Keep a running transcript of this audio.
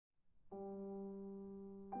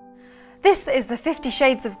This is the 50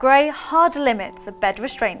 Shades of Grey Hard Limits Bed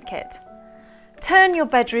Restraint Kit. Turn your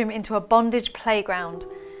bedroom into a bondage playground.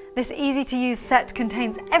 This easy-to-use set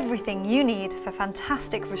contains everything you need for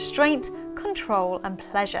fantastic restraint, control and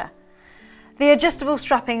pleasure. The adjustable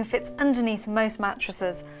strapping fits underneath most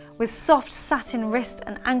mattresses, with soft satin wrist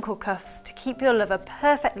and ankle cuffs to keep your lover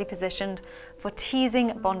perfectly positioned for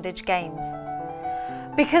teasing bondage games.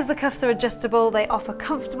 Because the cuffs are adjustable, they offer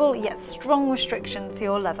comfortable yet strong restriction for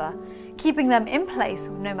your lover, keeping them in place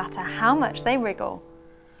no matter how much they wriggle.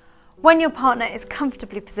 When your partner is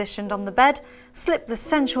comfortably positioned on the bed, slip the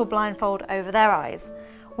sensual blindfold over their eyes.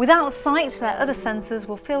 Without sight, their other senses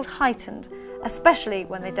will feel heightened, especially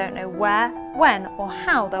when they don't know where, when or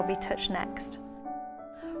how they'll be touched next.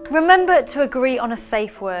 Remember to agree on a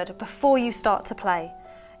safe word before you start to play.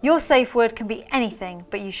 Your safe word can be anything,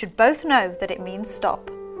 but you should both know that it means stop.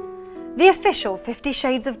 The official 50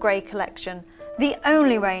 Shades of Grey collection, the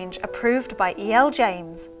only range approved by E.L.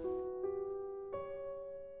 James.